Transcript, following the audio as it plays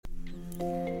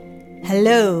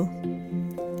Hello,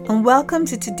 and welcome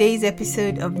to today's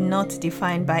episode of Not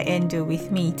Defined by Endo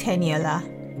with me, Teniola.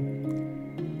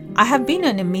 I have been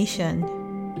on a mission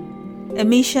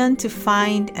to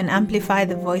find and amplify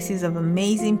the voices of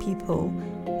amazing people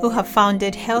who have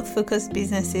founded health-focused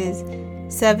businesses,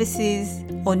 services,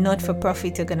 or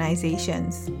not-for-profit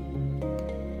organizations.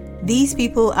 These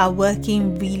people are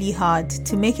working really hard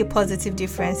to make a positive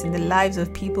difference in the lives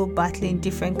of people battling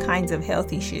different kinds of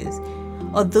health issues,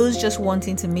 or those just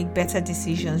wanting to make better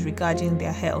decisions regarding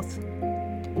their health.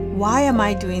 Why am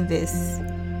I doing this?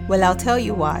 Well, I'll tell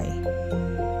you why.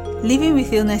 Living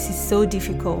with illness is so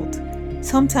difficult.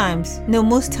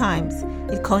 Most times,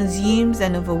 it consumes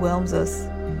and overwhelms us.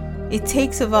 It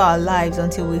takes over our lives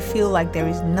until we feel like there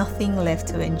is nothing left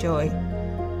to enjoy.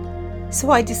 So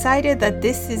I decided that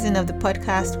this season of the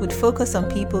podcast would focus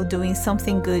on people doing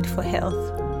something good for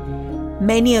health.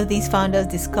 Many of these founders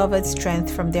discovered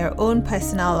strength from their own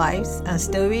personal lives and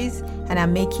stories and are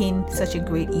making such a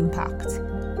great impact.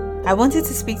 I wanted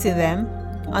to speak to them,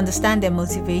 understand their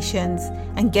motivations,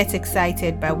 and get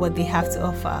excited by what they have to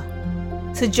offer.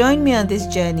 So join me on this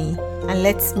journey and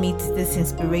let's meet these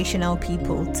inspirational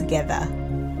people together.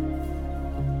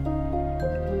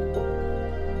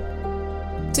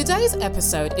 Today's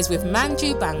episode is with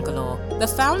Manju Bangalore, the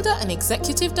founder and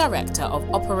executive director of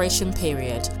Operation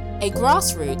Period, a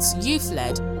grassroots,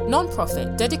 youth-led,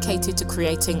 non-profit dedicated to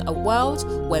creating a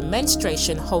world where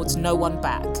menstruation holds no one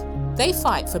back. They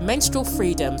fight for menstrual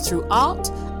freedom through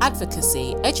art,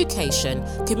 advocacy, education,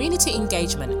 community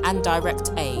engagement, and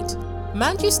direct aid.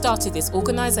 Manju started this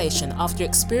organisation after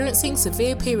experiencing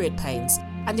severe period pains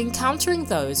and encountering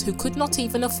those who could not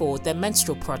even afford their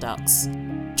menstrual products.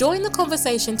 Join the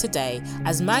conversation today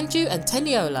as Manju and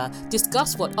Teniola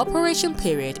discuss what Operation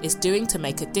Period is doing to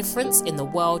make a difference in the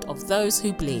world of those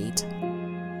who bleed.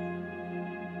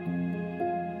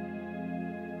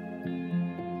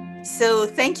 So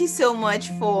thank you so much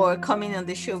for coming on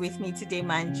the show with me today,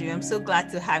 Manju. I'm so glad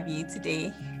to have you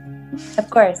today. Of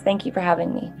course. Thank you for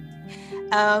having me.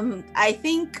 I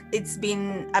think it's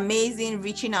been amazing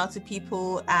reaching out to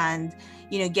people and,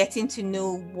 getting to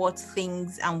know what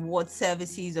things and what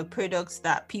services or products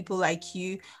that people like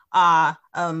you are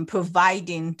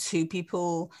providing to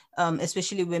people,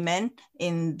 especially women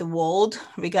in the world,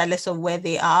 regardless of where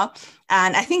they are.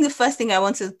 And I think the first thing I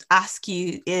want to ask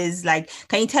you is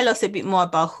can you tell us a bit more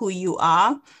about who you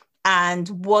are and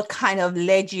what kind of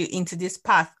led you into this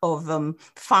path of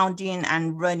founding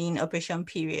and running Operation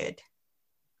Period?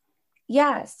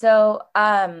 Yeah, so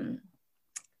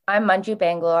I'm Manju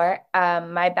Bangalore.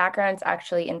 My background's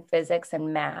actually in physics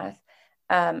and math.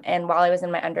 And while I was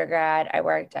in my undergrad, I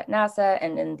worked at NASA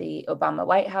and in the Obama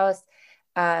White House.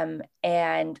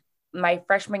 And my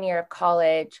freshman year of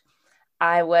college,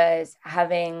 I was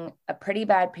having a pretty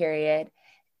bad period,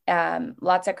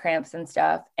 lots of cramps and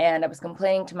stuff. And I was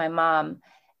complaining to my mom,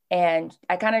 and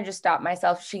I kind of just stopped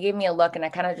myself. She gave me a look and I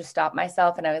kind of just stopped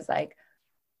myself. And I was like,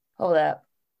 hold up.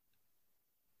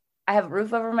 I have a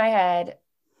roof over my head.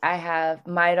 I have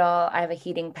Midol. I have a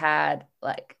heating pad.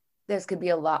 This could be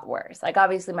a lot worse.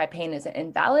 Obviously my pain isn't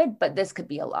invalid, but this could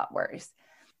be a lot worse.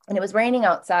 And it was raining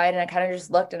outside, and I kind of just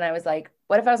looked and I was like,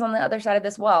 what if I was on the other side of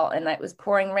this wall and it was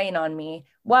pouring rain on me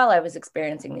while I was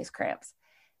experiencing these cramps?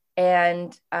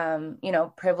 And,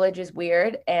 privilege is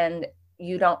weird, and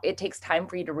it takes time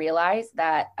for you to realize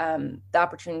that the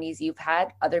opportunities you've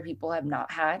had, other people have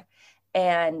not had.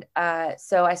 And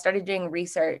so I started doing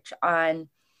research on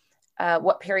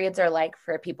what periods are like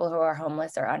for people who are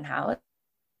homeless or unhoused.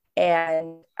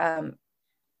 And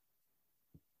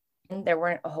there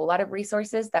weren't a whole lot of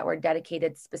resources that were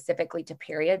dedicated specifically to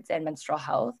periods and menstrual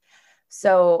health.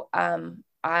 So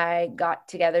I got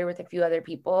together with a few other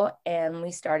people and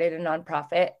we started a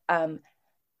nonprofit.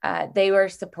 They were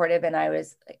supportive and I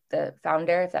was the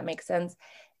founder, if that makes sense.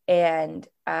 And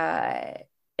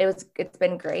it's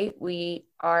been great. We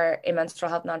are a menstrual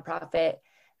health nonprofit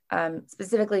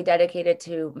specifically dedicated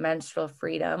to menstrual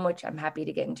freedom, which I'm happy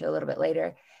to get into a little bit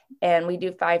later. And we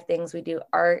do 5 things. We do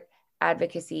art,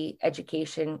 advocacy,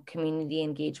 education, community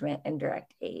engagement, and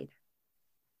direct aid.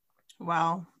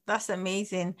 Wow, that's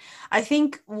amazing. I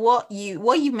think what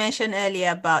you mentioned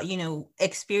earlier about,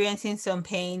 experiencing some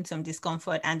pain, some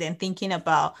discomfort, and then thinking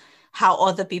about how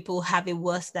other people have it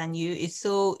worse than you is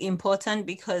so important,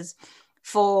 because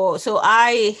so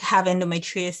I have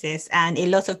endometriosis, and a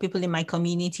lot of people in my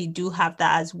community do have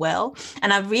that as well.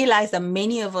 And I've realized that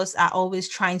many of us are always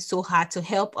trying so hard to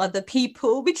help other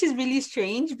people, which is really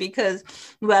strange because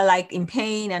we're in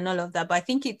pain and all of that. But I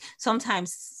think it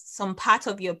sometimes some part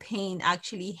of your pain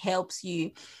actually helps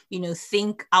you,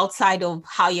 think outside of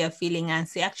how you're feeling and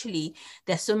say, actually,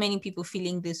 there's so many people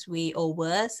feeling this way or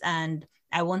worse, and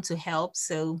I want to help.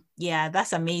 So yeah,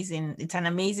 that's amazing. It's an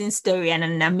amazing story and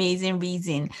an amazing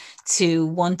reason to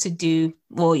want to do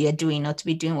what you're doing or to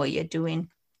be doing what you're doing.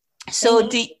 So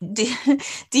do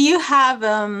you have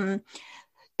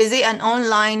is it an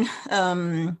online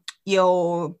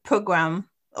your program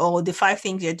or the 5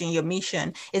 things you're doing, your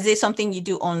mission? Is it something you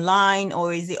do online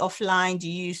or is it offline? Do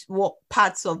you use what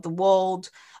parts of the world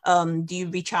do you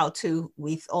reach out to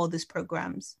with all these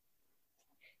programs?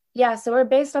 Yeah, so we're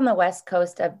based on the West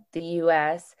Coast of the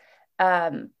US,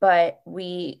 but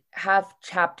we have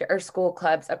chapter or school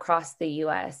clubs across the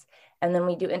US. And then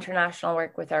we do international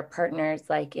work with our partners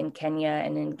like in Kenya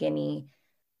and in Guinea,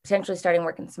 potentially starting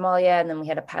work in Somalia. And then we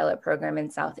had a pilot program in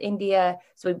South India.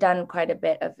 So we've done quite a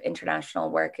bit of international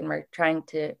work, and we're trying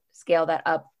to scale that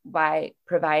up by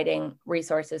providing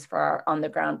resources for our on the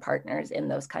ground partners in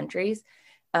those countries,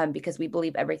 because we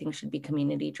believe everything should be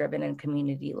community driven and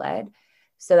community led.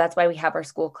 So that's why we have our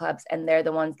school clubs, and they're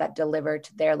the ones that deliver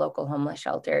to their local homeless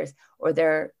shelters or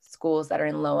their schools that are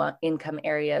in low income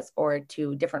areas or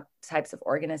to different types of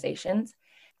organizations.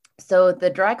 So the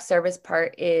direct service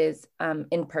part is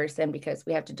in person because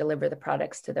we have to deliver the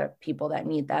products to the people that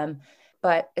need them.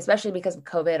 But especially because of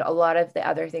COVID, a lot of the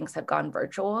other things have gone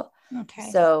virtual. Okay.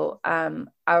 So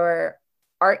our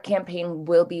art campaign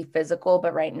will be physical,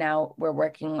 but right now we're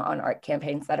working on art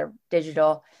campaigns that are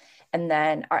digital. And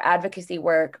then our advocacy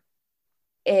work,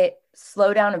 it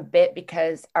slowed down a bit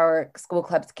because our school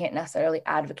clubs can't necessarily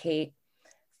advocate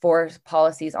for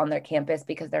policies on their campus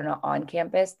because they're not on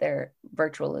campus, they're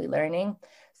virtually learning.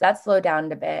 So that slowed down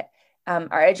a bit.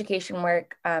 Our education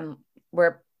work,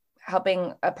 we're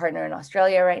helping a partner in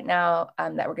Australia right now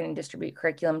that we're going to distribute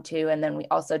curriculum to. And then we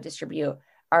also distribute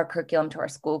our curriculum to our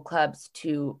school clubs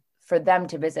for them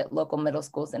to visit local middle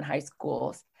schools and high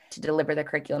schools to deliver the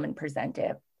curriculum and present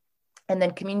it. And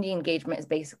then community engagement is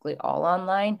basically all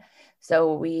online.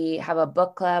 So we have a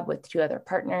book club with 2 other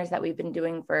partners that we've been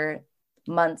doing for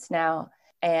months now.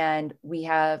 And we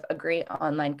have a great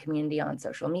online community on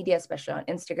social media, especially on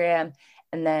Instagram.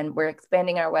 And then we're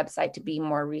expanding our website to be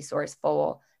more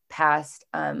resourceful past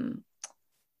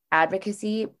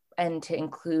advocacy and to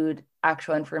include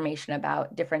actual information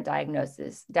about different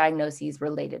diagnoses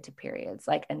related to periods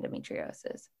like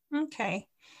endometriosis. Okay.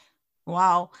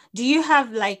 Wow. Do you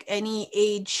have like any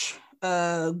age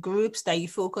groups that you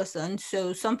focus on?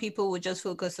 So some people would just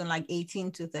focus on like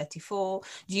 18 to 34.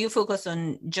 Do you focus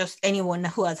on just anyone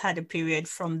who has had a period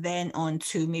from then on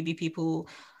to maybe people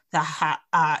that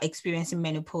are experiencing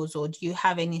menopause, or do you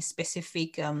have any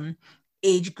specific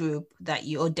age group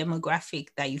or demographic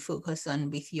that you focus on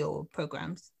with your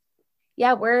programs?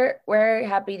 Yeah, we're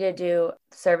happy to do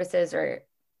services or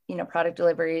product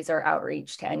deliveries or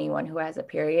outreach to anyone who has a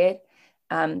period.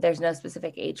 There's no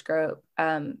specific age group.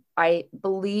 I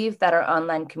believe that our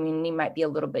online community might be a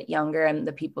little bit younger, and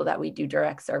the people that we do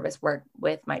direct service work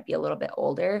with might be a little bit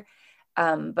older,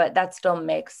 but that's still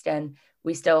mixed, and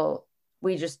we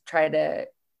just try to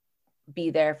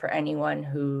be there for anyone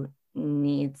who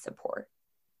needs support.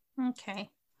 Okay.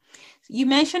 You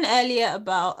mentioned earlier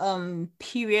about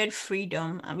period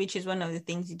freedom, which is one of the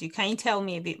things you do. Can you tell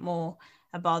me a bit more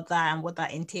about that and what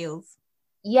that entails?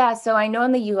 Yeah, so I know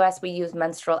in the US we use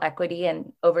menstrual equity,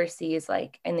 and overseas,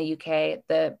 like in the UK,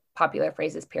 the popular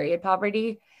phrase is period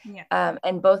poverty. Yeah.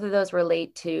 And both of those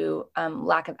relate to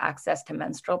lack of access to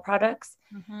menstrual products,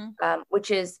 which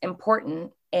is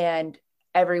important. And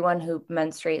everyone who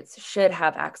menstruates should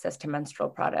have access to menstrual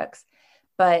products.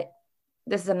 But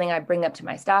this is something I bring up to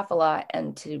my staff a lot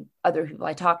and to other people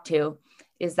I talk to,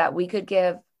 is that we could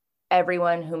give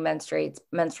everyone who menstruates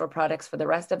menstrual products for the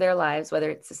rest of their lives, whether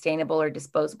it's sustainable or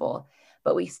disposable,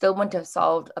 but we still want to have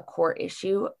solved a core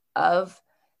issue of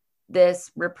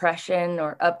this repression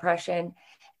or oppression.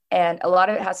 And a lot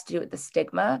of it has to do with the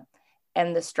stigma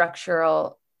and the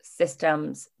structural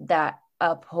systems that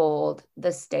uphold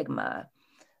the stigma.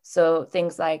 So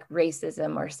things like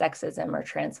racism or sexism or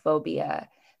transphobia,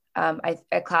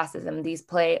 classism, these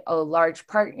play a large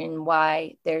part in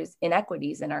why there's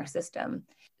inequities in our system.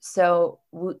 So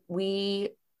we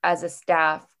as a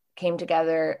staff came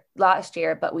together last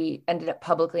year, but we ended up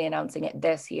publicly announcing it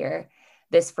this year,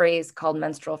 this phrase called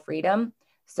menstrual freedom.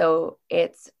 So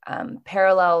it's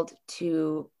paralleled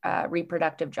to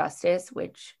reproductive justice,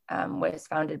 which was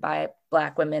founded by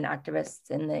Black women activists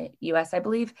in the US, I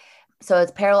believe. So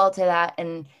it's parallel to that.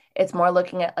 And it's more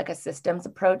looking at like a systems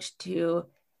approach to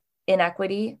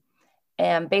inequity.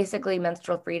 And basically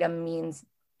menstrual freedom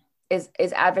is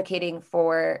advocating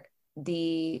for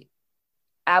the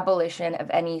abolition of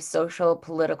any social,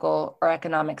 political, or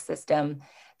economic system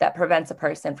that prevents a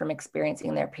person from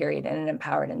experiencing their period in an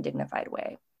empowered and dignified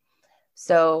way.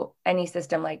 So any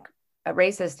system like a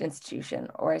racist institution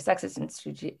or a sexist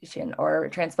institution or a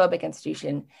transphobic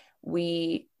institution,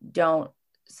 we don't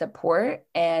support.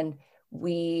 And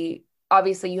we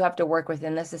obviously, you have to work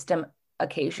within the system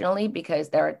occasionally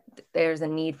because there's a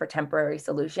need for temporary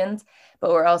solutions, but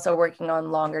we're also working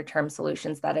on longer term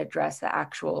solutions that address the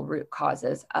actual root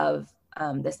causes of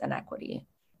this inequity.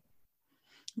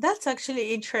 That's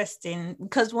actually interesting,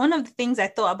 because one of the things I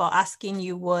thought about asking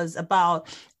you was about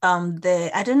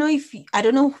I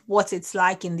don't know what it's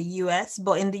like in the US,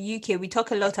 but in the UK we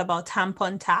talk a lot about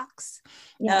tampon tax.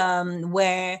 Yeah.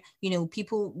 Where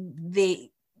people,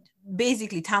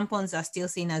 basically tampons are still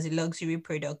seen as a luxury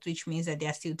product, which means that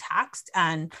they're still taxed.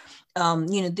 And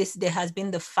there has been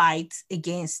the fight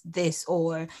against this,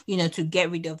 or to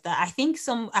get rid of that. I think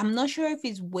I'm not sure if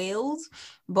it's Wales,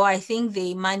 but I think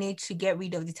they managed to get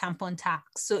rid of the tampon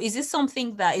tax. So is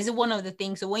it one of the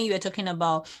things, so when you were talking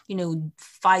about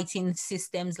fighting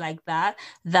systems like that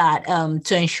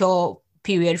to ensure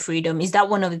period freedom, is that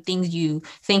one of the things you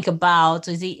think about?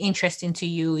 Is it interesting to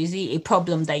you? Is it a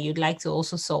problem that you'd like to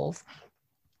also solve?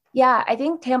 Yeah, I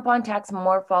think tampon tax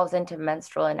more falls into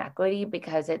menstrual inequity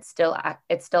because it's still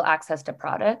access to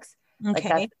products. Okay.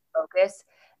 Like that's the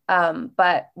focus.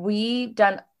 But we've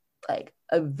done like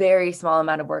a very small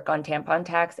amount of work on tampon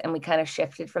tax, and we kind of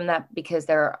shifted from that because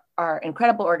there are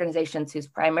incredible organizations whose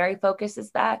primary focus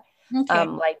is that,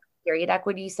 like period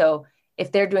equity. So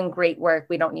if they're doing great work,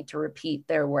 we don't need to repeat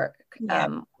their work.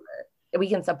 Yeah. We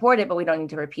can support it, but we don't need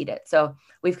to repeat it. So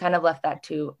we've kind of left that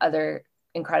to other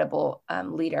incredible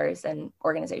leaders and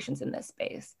organizations in this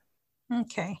space.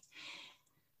 Okay.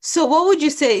 So what would you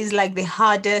say is like the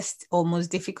hardest or most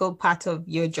difficult part of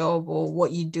your job, or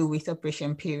what you do with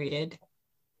Operation Period?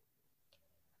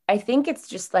 I think it's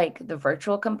just like the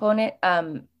virtual component.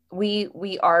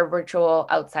 We are virtual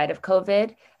outside of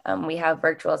COVID. We have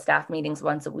virtual staff meetings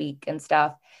once a week and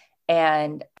stuff.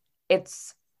 And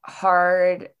it's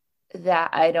hard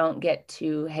that I don't get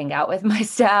to hang out with my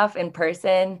staff in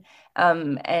person.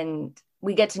 And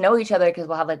we get to know each other because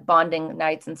we'll have like bonding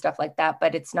nights and stuff like that,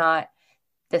 but it's not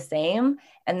the same.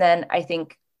 And then I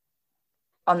think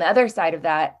on the other side of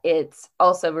that, it's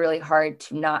also really hard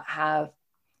to not have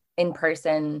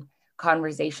in-person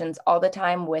conversations all the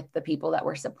time with the people that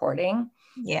we're supporting.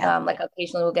 Yeah. Like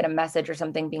occasionally we'll get a message or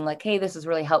something being like, hey, this is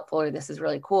really helpful, or this is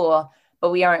really cool,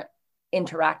 but we aren't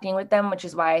interacting with them, which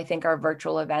is why I think our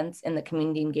virtual events in the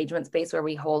community engagement space where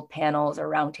we hold panels or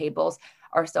roundtables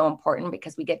are so important,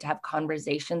 because we get to have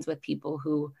conversations with people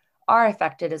who are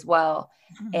affected as well.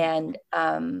 Mm-hmm.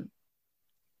 And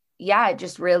it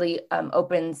just really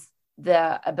opens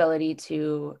the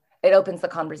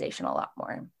conversation a lot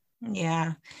more.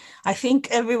 Yeah, I think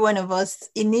every one of us,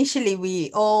 initially,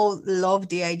 we all loved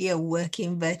the idea of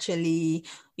working virtually.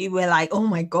 We were like, oh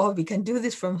my God, we can do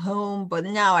this from home. But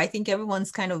now I think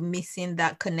everyone's kind of missing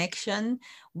that connection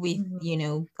with,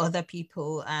 other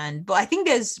people. But I think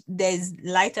there's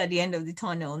light at the end of the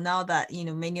tunnel now that,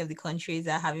 many of the countries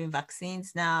are having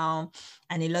vaccines now,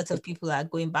 and a lot of people are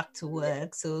going back to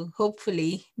work. So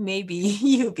hopefully, maybe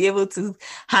you'll be able to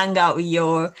hang out with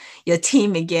your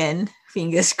team again.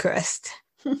 Fingers crossed.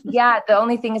 Yeah, the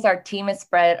only thing is our team is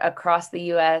spread across the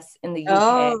US, in the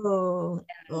UK,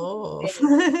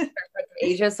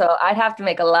 Asia. So I'd have to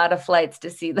make a lot of flights to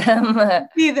see them.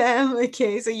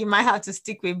 Okay, so you might have to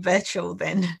stick with virtual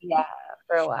then. Yeah,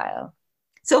 for a while.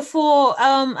 So for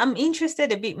I'm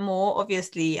interested a bit more.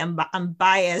 Obviously, I'm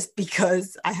biased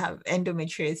because I have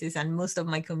endometriosis, and most of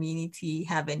my community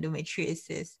have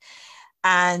endometriosis,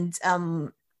 and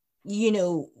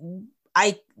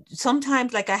I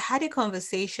sometimes, like, I had a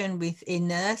conversation with a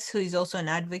nurse who is also an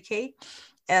advocate,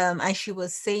 and she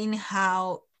was saying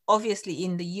how obviously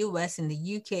in the US, in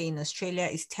the UK, in Australia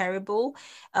is terrible.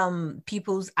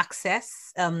 People's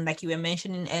access, like you were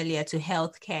mentioning earlier, to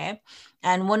healthcare.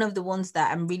 And one of the ones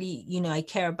that I'm really, I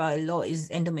care about a lot is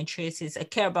endometriosis. I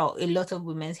care about a lot of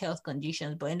women's health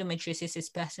conditions, but endometriosis is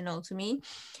personal to me.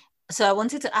 So I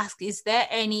wanted to ask, is there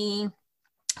any,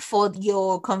 for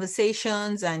your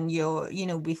conversations and your,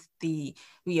 with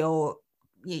your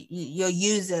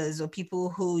users or people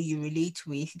who you relate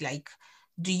with, like,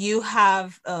 do you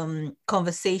have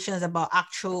conversations about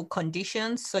actual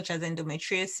conditions such as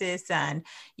endometriosis, and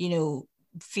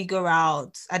figure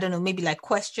out, I don't know, maybe like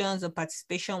questions or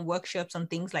participation workshops and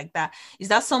things like that? Is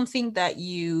that something that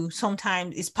you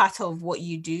sometimes is part of what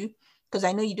you do? Because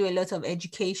I know you do a lot of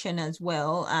education as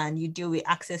well, and you deal with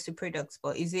access to products,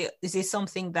 but is it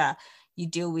something that you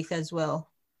deal with as well?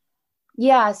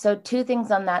 Yeah, so two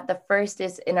things on that. The first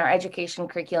is in our education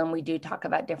curriculum, we do talk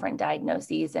about different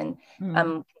diagnoses and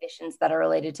Mm. conditions that are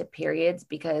related to periods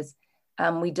because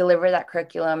we deliver that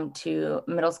curriculum to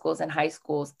middle schools and high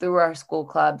schools through our school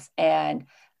clubs. And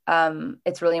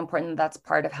it's really important that that's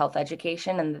part of health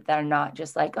education and that they're not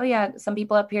just like, oh, yeah, some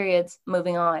people have periods,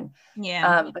 moving on.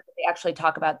 Yeah. But they actually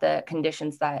talk about the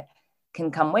conditions that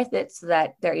can come with it so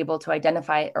that they're able to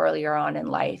identify it earlier on in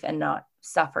life and not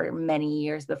suffer many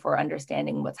years before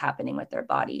understanding what's happening with their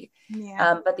body.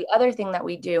 Yeah. But the other thing that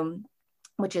we do,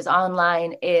 which is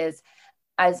online, is,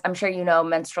 as I'm sure you know,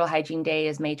 Menstrual Hygiene Day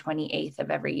is May 28th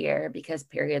of every year because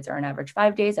periods are on average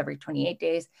 5 days, every 28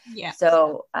 days. Yeah.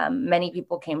 So many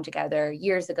people came together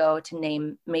years ago to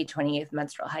name May 28th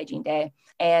Menstrual Hygiene Day.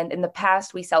 And in the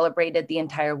past, we celebrated the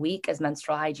entire week as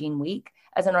Menstrual Hygiene Week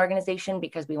as an organization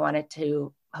because we wanted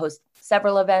to host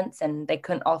several events and they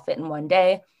couldn't all fit in one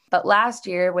day. But last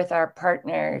year, with our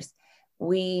partners,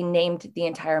 we named the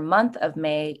entire month of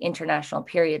May International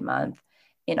Period Month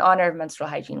in honor of Menstrual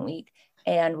Hygiene Week.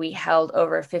 And we held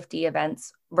over 50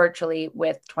 events virtually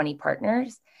with 20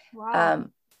 partners. Wow.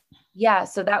 Yeah,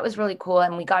 so that was really cool.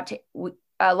 And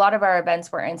a lot of our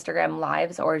events were Instagram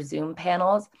lives or Zoom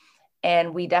panels.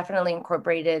 And we definitely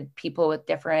incorporated people with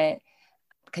different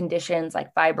conditions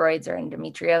like fibroids or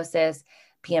endometriosis,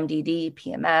 PMDD,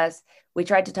 PMS. We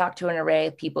tried to talk to an array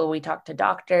of people. We talked to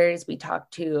doctors. We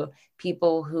talked to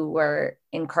people who were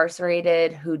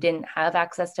incarcerated, who didn't have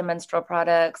access to menstrual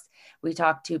products. We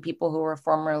talked to people who were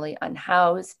formerly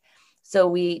unhoused. So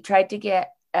we tried to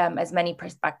get as many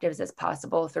perspectives as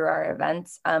possible through our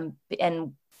events. And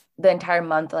the entire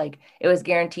month, like it was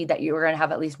guaranteed that you were going to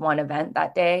have at least one event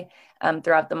that day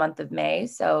throughout the month of May.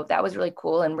 So that was really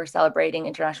cool. And we're celebrating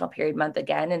International Period Month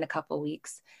again in a couple of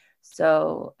weeks.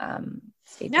 So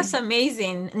stay tuned. That's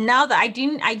amazing. Now that I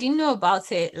didn't know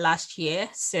about it last year,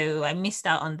 so I missed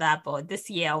out on that. But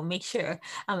this year I'll make sure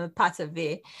I'm a part of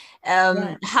it.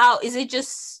 Yeah. How is it?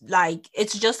 Just like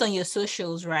it's just on your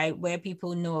socials, right, where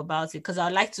people know about it? Because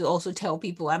I'd like to also tell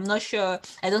people. I'm not sure.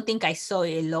 I don't think I saw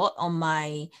it a lot on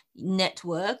my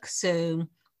network, so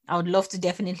I would love to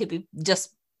definitely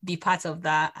be part of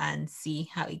that and see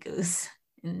how it goes.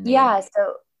 Yeah.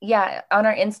 So yeah, on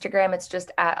our Instagram, it's just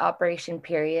at Operation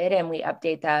Period, and we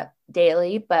update that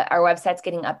daily. But our website's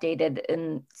getting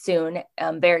updated soon,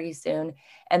 very soon,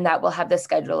 and that will have the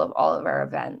schedule of all of our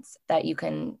events that you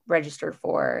can register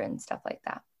for and stuff like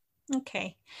that.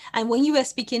 Okay. And when you were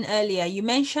speaking earlier, you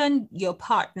mentioned your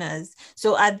partners.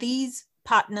 So are these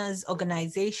partners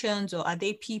organizations or are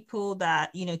they people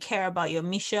that, care about your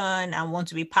mission and want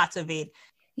to be part of it?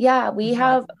 Yeah, we Wow.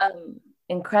 have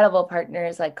incredible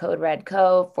partners like Code Red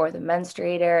Co, For the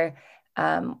Menstruator,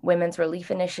 Women's Relief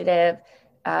Initiative,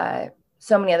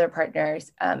 so many other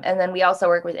partners. And then we also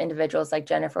work with individuals like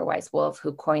Jennifer Weiss Wolf,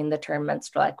 who coined the term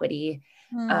menstrual equity.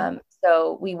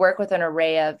 So we work with an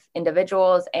array of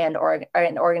individuals and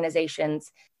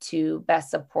organizations to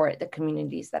best support the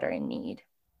communities that are in need.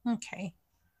 Okay.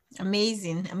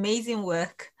 Amazing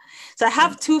work. So I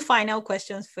have two final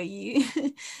questions for you.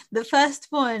 The first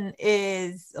one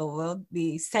is,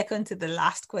 the second to the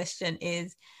last question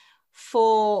is,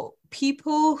 for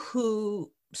people who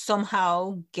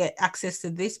somehow get access to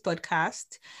this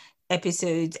podcast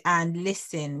episode and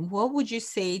listen, what would you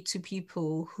say to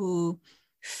people who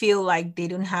feel like they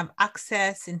don't have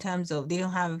access in terms of they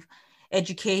don't have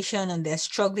education and they're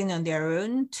struggling on their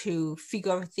own to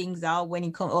figure things out when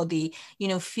it comes, or they,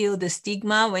 feel the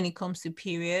stigma when it comes to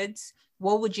periods?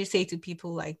 What would you say to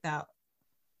people like that?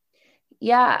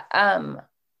 Yeah,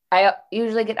 I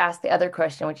usually get asked the other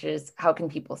question, which is how can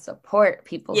people support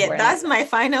people? Yeah, that's my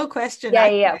final question.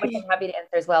 Yeah, which I'm happy to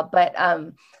answer as well. But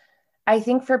I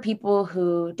think for people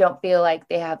who don't feel like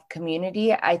they have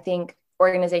community, I think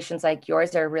organizations like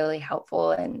yours are really helpful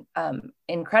and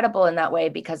incredible in that way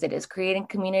because it is creating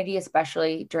community,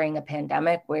 especially during a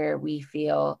pandemic where we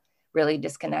feel really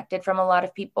disconnected from a lot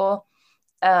of people.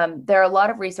 There are a lot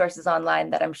of resources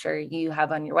online that I'm sure you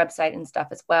have on your website and stuff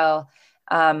as well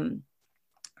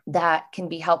that can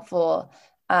be helpful.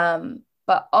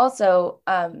 But also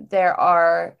there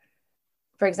are,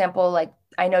 for example, like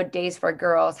I know Days for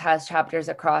Girls has chapters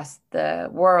across the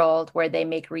world where they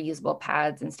make reusable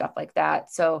pads and stuff like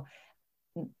that. So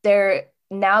we're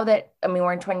in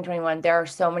 2021, there are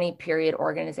so many period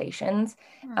organizations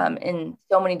in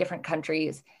so many different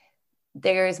countries.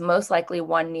 There's most likely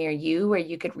one near you where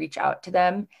you could reach out to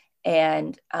them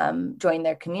and join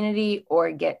their community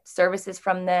or get services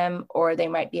from them, or they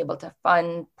might be able to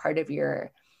fund part of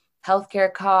your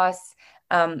healthcare costs.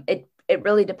 It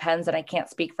really depends, and I can't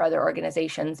speak for other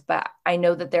organizations, but I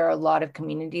know that there are a lot of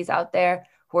communities out there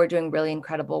who are doing really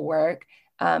incredible work.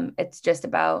 It's just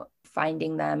about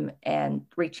finding them and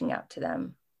reaching out to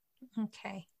them.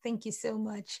 Okay, thank you so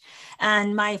much.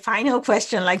 And my final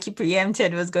question, like you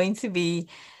preempted, was going to be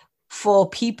for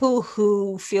people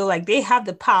who feel like they have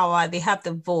the power, they have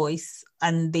the voice,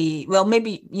 and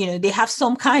maybe, they have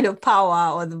some kind of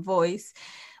power or the voice.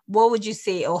 What would you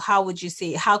say, or how would you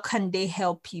say, how can they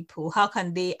help people? How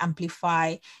can they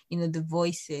amplify, the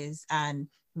voices and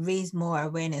raise more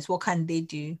awareness? What can they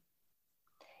do?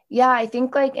 Yeah, I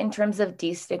think like in terms of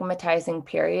destigmatizing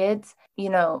periods,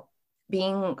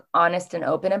 being honest and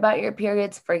open about your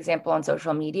periods, for example, on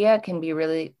social media can be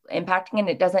really impacting, and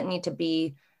it doesn't need to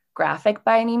be graphic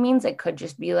by any means. It could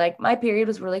just be like, my period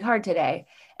was really hard today.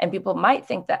 And people might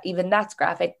think that even that's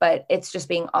graphic, but it's just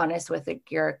being honest with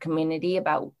your community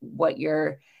about what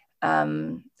your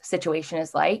situation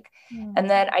is like. And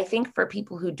then I think for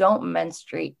people who don't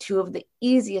menstruate, two of the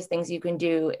easiest things you can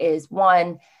do is,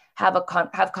 one, have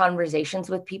conversations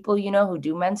with people, who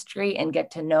do menstruate, and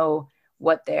get to know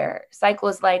what their cycle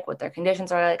is like, what their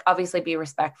conditions are like. Obviously be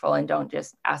respectful and don't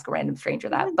just ask a random stranger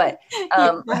that. But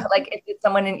like if it's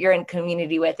someone you're in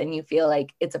community with and you feel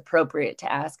like it's appropriate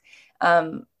to ask,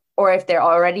 or if they're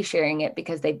already sharing it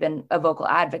because they've been a vocal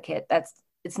advocate,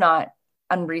 it's not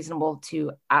unreasonable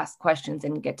to ask questions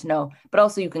and get to know. But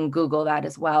also you can Google that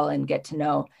as well and get to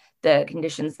know the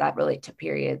conditions that relate to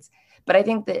periods. But I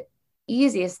think the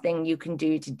easiest thing you can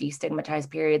do to destigmatize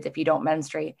periods if you don't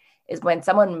menstruate is when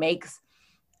someone makes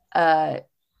a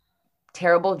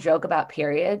terrible joke about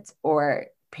periods or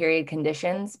period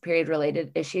conditions, period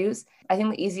related issues. I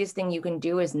think the easiest thing you can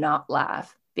do is not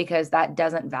laugh, because that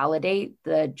doesn't validate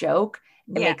the joke.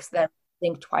 It makes them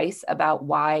think twice about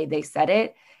why they said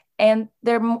it. And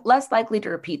they're less likely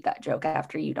to repeat that joke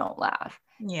after you don't laugh.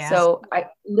 Yeah. So I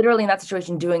literally in that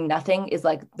situation, doing nothing is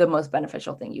like the most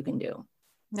beneficial thing you can do.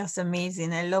 That's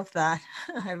amazing. I love that.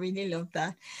 I really love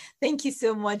that. Thank you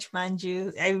so much,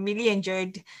 Manju. I really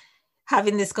enjoyed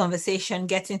having this conversation,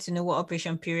 getting to know what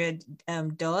Operation Period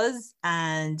does,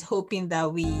 and hoping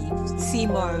that we see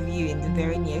more of you in the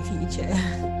very near future.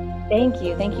 Thank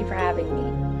you. Thank you for having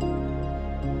me.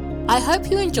 I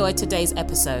hope you enjoyed today's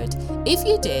episode. If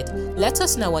you did, let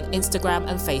us know on Instagram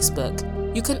and Facebook.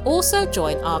 You can also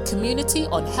join our community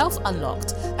on Health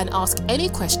Unlocked and ask any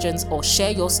questions or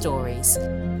share your stories.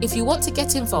 If you want to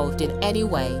get involved in any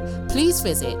way, please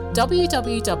visit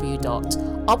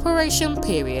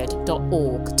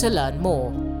www.operationperiod.org to learn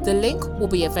more. The link will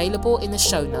be available in the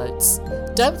show notes.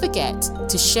 Don't forget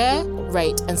to share,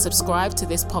 rate, and subscribe to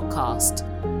this podcast.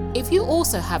 If you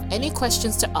also have any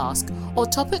questions to ask or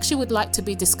topics you would like to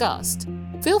be discussed,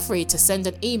 feel free to send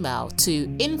an email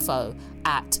to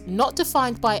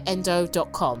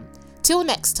info@notdefinedbyendo.com. Till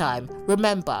next time,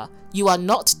 remember, you are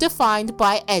not defined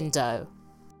by endo.